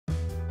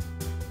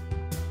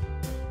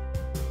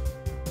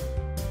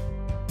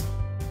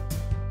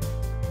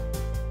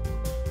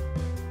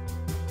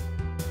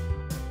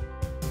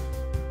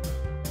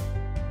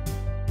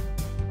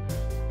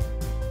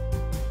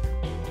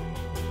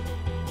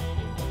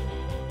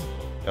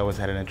I always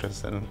had an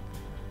interest in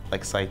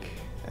like psych,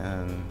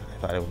 and I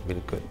thought it would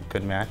be a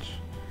good match.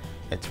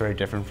 It's very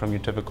different from your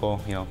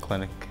typical,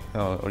 clinic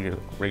or your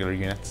regular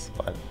units,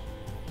 but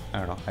I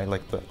don't know, I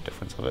like the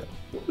difference of it.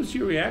 What was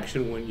your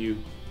reaction when you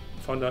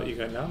found out you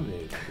got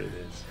nominated for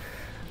this?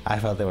 I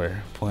thought they were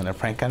pulling a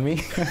prank on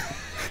me,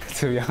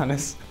 to be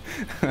honest.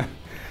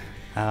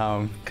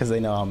 Because they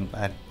know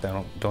I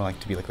don't like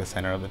to be like the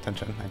center of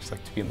attention. I just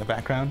like to be in the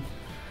background.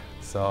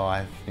 So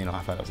I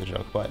thought it was a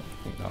joke, but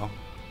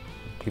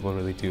people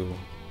really do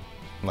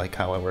like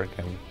how I work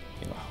and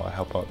how I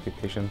help out the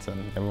patients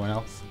and everyone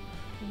else.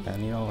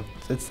 And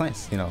it's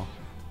nice,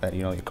 that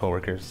your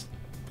coworkers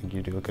think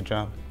you do a good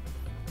job.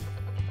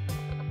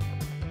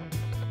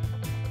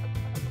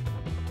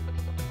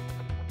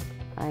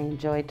 I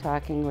enjoy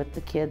talking with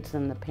the kids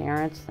and the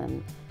parents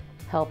and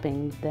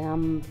helping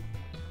them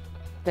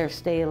their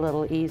stay a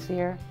little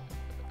easier.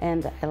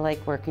 And I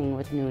like working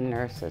with new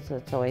nurses.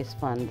 It's always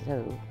fun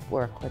to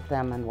work with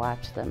them and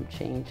watch them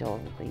change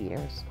over the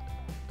years.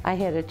 I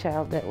had a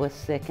child that was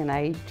sick, and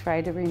I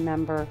try to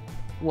remember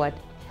what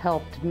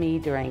helped me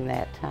during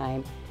that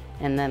time,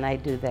 and then I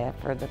do that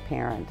for the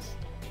parents.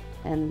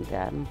 And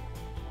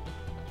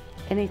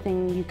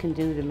anything you can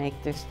do to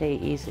make their stay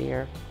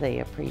easier, they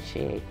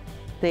appreciate.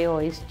 They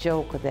always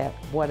joke that,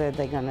 what are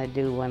they gonna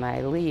do when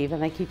I leave?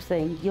 And I keep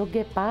saying, you'll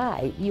get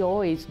by. You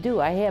always do.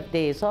 I have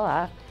days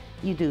off.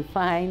 You do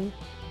fine.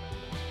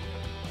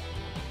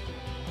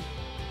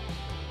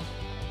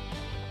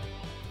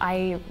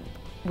 I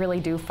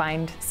really do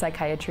find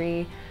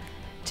psychiatry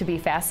to be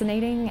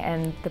fascinating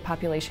and the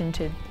population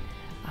to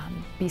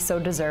be so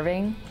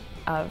deserving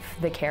of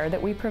the care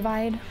that we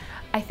provide.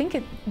 I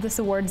think this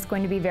award is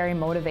going to be very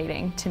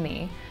motivating to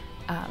me.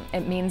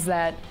 It means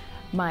that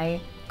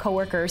my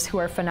coworkers who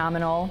are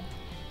phenomenal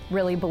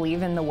really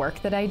believe in the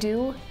work that I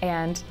do,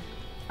 and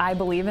I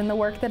believe in the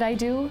work that I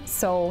do,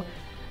 so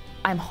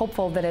I'm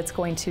hopeful that it's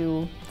going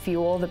to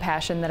fuel the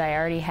passion that I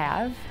already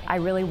have. I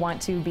really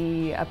want to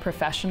be a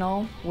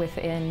professional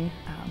within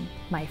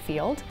my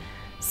field,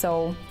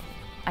 so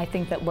I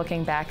think that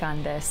looking back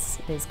on this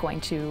is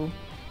going to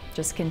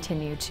just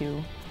continue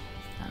to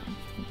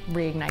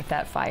reignite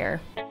that fire.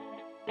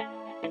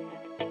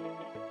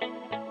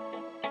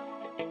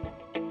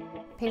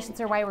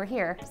 Patients are why we're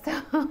here.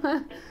 So,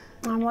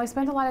 well, I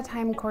spent a lot of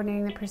time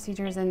coordinating the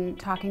procedures and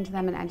talking to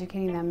them and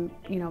educating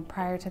them,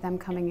 prior to them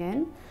coming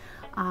in.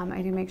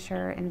 I do make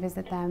sure and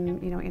visit them,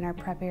 in our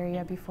prep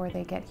area before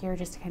they get here,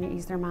 just to kind of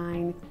ease their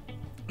mind,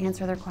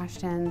 answer their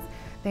questions.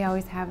 They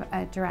always have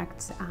a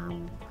direct,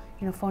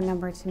 phone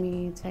number to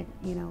me to,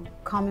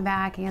 call me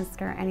back,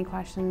 answer any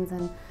questions,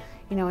 and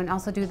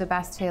also do the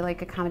best to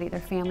accommodate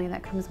their family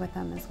that comes with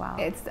them as well.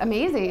 It's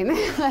amazing.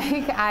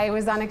 I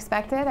was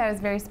unexpected. I was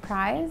very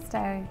surprised.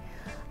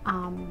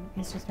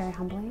 It's just very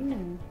humbling,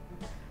 and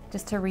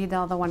just to read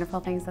all the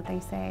wonderful things that they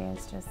say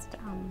is just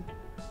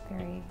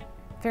very,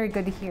 very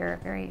good to hear.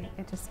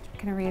 It's just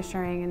kind of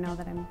reassuring and know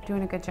that I'm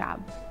doing a good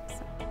job.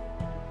 So.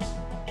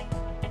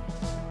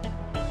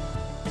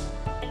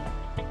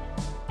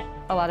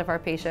 A lot of our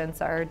patients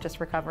are just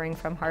recovering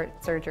from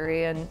heart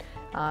surgery and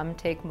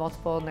take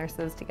multiple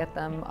nurses to get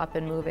them up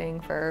and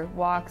moving for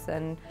walks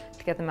and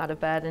to get them out of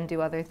bed and do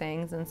other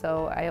things. And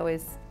so I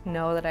always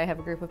know that I have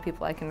a group of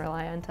people I can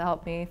rely on to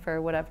help me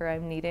for whatever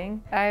I'm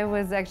needing. I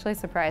was actually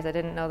surprised. I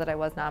didn't know that I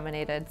was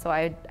nominated. So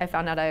I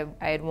found out I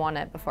had won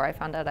it before I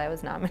found out I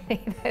was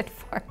nominated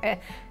for it.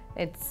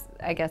 It's,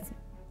 I guess,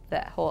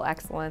 that whole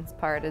excellence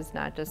part is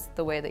not just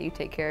the way that you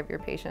take care of your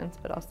patients,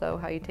 but also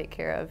how you take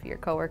care of your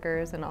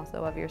coworkers and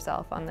also of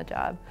yourself on the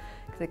job.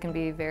 Because it can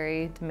be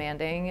very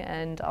demanding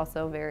and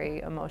also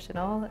very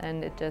emotional,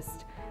 and it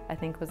just, I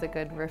think, was a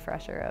good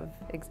refresher of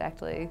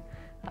exactly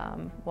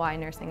why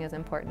nursing is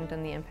important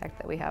and the impact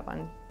that we have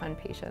on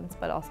patients,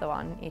 but also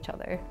on each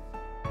other.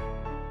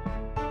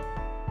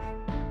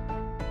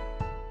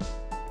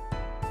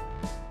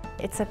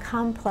 It's a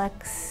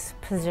complex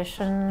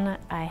position.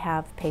 I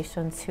have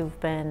patients who've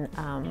been,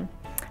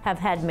 have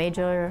had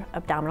major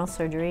abdominal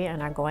surgery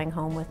and are going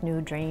home with new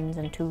drains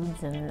and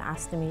tubes and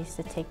ostomies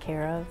to take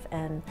care of,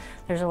 and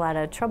there's a lot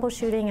of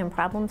troubleshooting and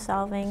problem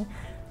solving.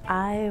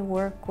 I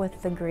work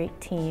with a great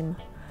team.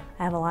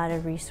 I have a lot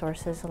of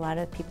resources, a lot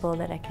of people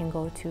that I can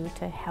go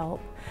to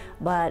help,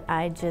 but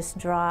I just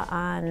draw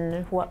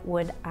on what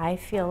would I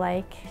feel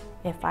like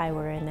if I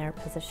were in their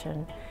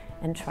position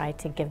and try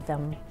to give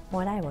them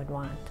what I would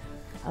want.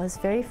 I was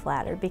very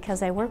flattered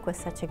because I work with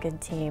such a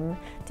good team.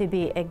 To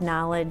be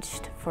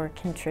acknowledged for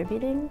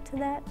contributing to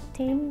that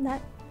team,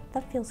 that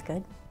feels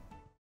good.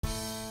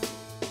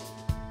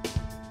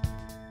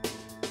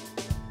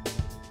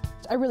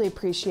 I really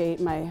appreciate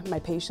my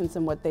patients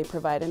and what they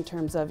provide in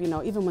terms of,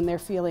 even when they're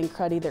feeling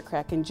cruddy, they're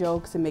cracking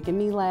jokes and making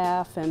me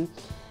laugh, and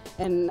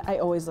I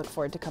always look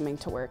forward to coming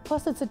to work.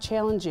 Plus, it's a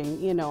challenging,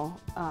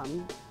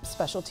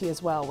 specialty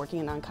as well, working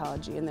in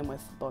oncology and then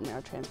with bone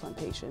marrow transplant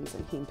patients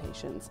and heme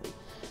patients.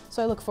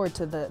 So I look forward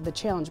to the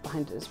challenge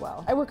behind it as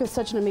well. I work with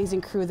such an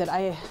amazing crew that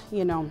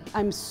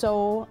I'm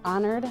so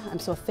honored, I'm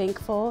so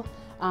thankful.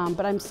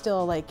 but I'm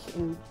still like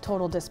in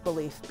total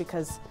disbelief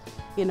because,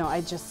 you know,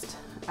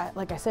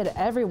 like I said,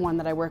 everyone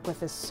that I work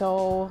with is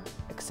so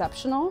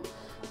exceptional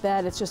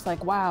that it's just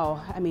like,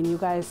 wow, I mean, you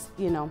guys,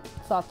 you know,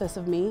 thought this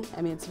of me.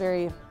 I mean, it's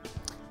very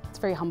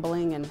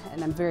humbling, and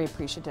I'm very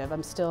appreciative.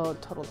 I'm still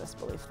total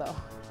disbelief though.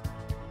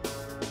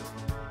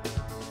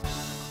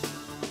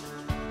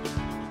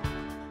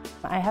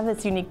 I have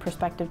this unique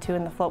perspective too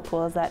in the float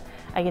pool, is that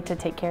I get to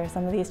take care of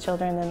some of these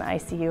children in the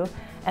ICU,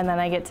 and then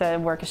I get to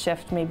work a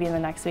shift maybe in the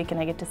next week and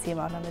I get to see them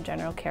out on the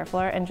general care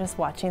floor, and just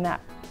watching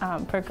that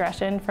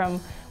progression from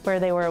where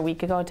they were a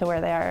week ago to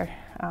where they are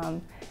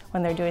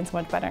when they're doing so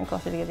much better and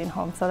closer to getting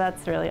home. So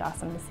that's really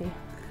awesome to see.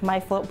 My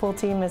float pool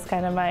team is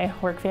kind of my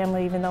work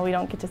family, even though we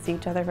don't get to see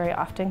each other very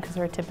often because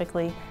we're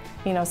typically,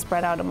 you know,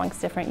 spread out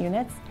amongst different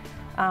units.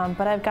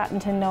 But I've gotten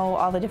to know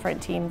all the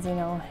different teams, you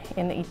know,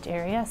 in each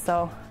area.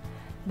 So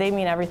they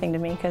mean everything to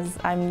me because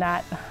I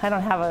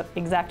don't have an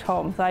exact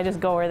home, so I just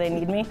go where they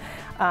need me.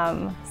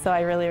 So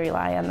I really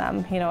rely on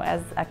them, you know,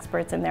 as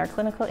experts in their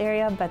clinical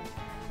area, but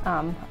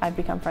I've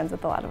become friends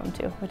with a lot of them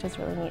too, which is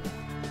really neat.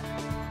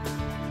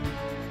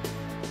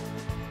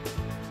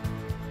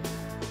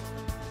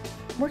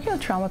 Working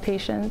with trauma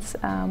patients,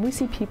 we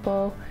see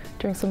people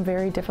during some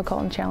very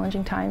difficult and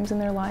challenging times in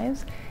their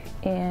lives,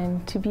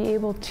 and to be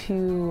able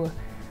to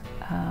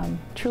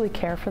truly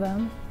care for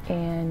them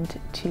and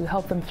to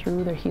help them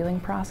through their healing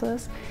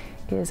process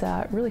is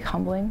really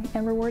humbling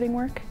and rewarding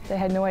work. I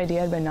had no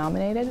idea I'd been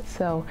nominated,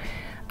 so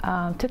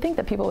to think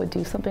that people would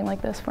do something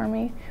like this for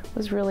me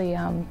was really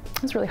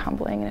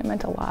humbling, and it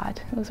meant a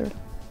lot. It felt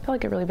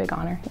like a really big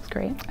honor. It was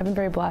great. I've been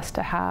very blessed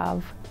to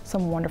have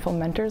some wonderful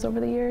mentors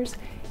over the years,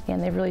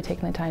 and they've really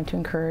taken the time to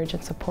encourage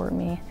and support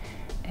me.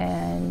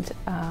 And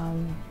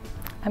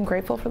I'm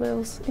grateful for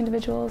those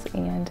individuals,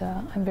 and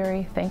I'm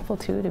very thankful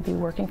too to be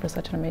working for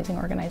such an amazing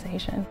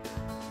organization.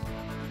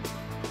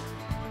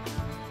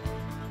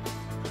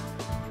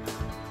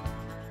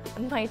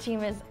 My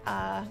team is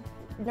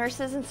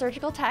nurses and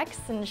surgical techs,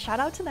 and shout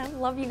out to them.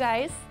 Love you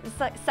guys.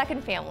 It's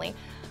second family.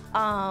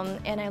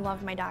 And I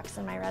love my docs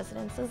and my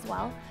residents as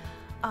well.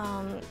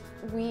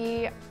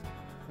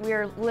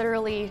 We're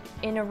literally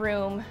in a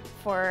room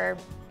for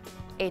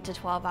 8 to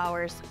 12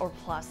 hours or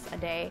plus a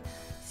day.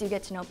 So you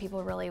get to know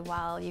people really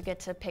well. You get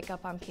to pick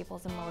up on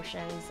people's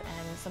emotions,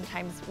 and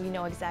sometimes we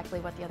know exactly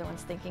what the other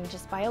one's thinking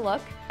just by a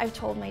look. I've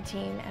told my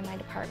team and my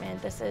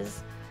department this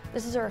is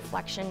a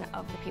reflection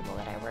of the people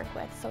that I work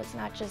with. So it's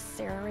not just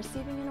Sarah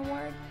receiving an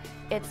award,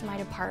 it's my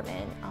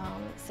department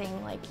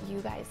saying, like,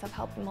 you guys have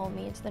helped mold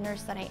me into the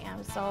nurse that I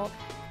am. So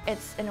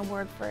it's an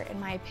award for, in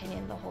my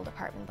opinion, the whole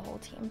department, the whole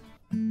team.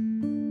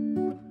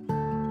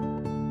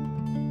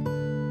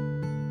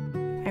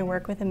 I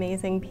work with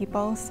amazing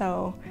people,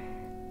 so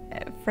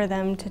for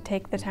them to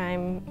take the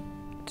time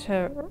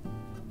to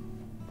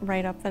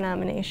write up the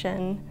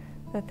nomination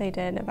that they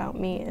did about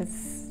me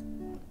is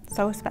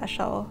so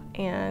special,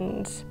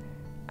 and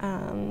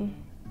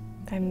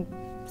I'm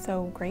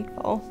so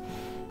grateful.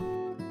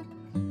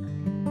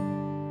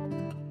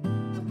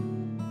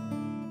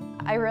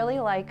 I really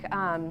like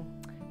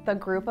the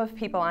group of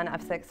people on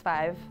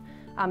F65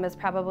 is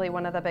probably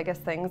one of the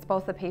biggest things,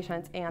 both the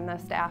patients and the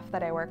staff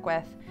that I work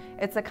with.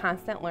 It's a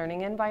constant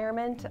learning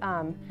environment,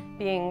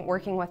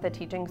 working with the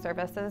teaching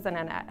services and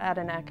at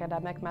an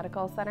academic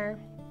medical center.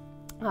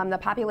 The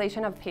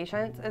population of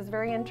patients is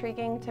very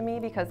intriguing to me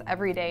because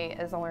every day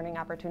is a learning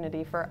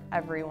opportunity for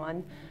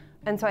everyone.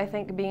 And so I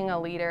think being a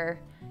leader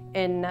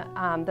in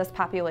this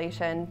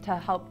population to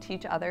help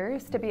teach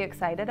others to be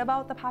excited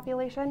about the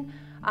population,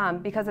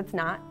 because it's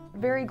not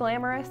very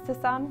glamorous to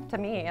some. To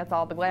me, it's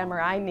all the glamour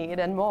I need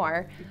and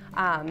more.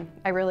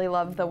 I really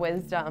love the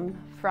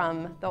wisdom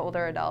from the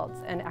older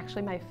adults, and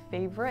actually my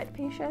favorite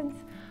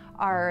patients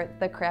are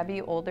the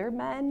crabby older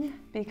men,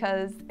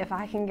 because if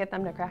I can get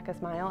them to crack a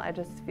smile, I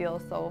just feel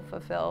so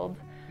fulfilled.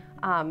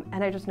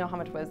 And I just know how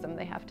much wisdom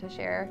they have to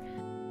share.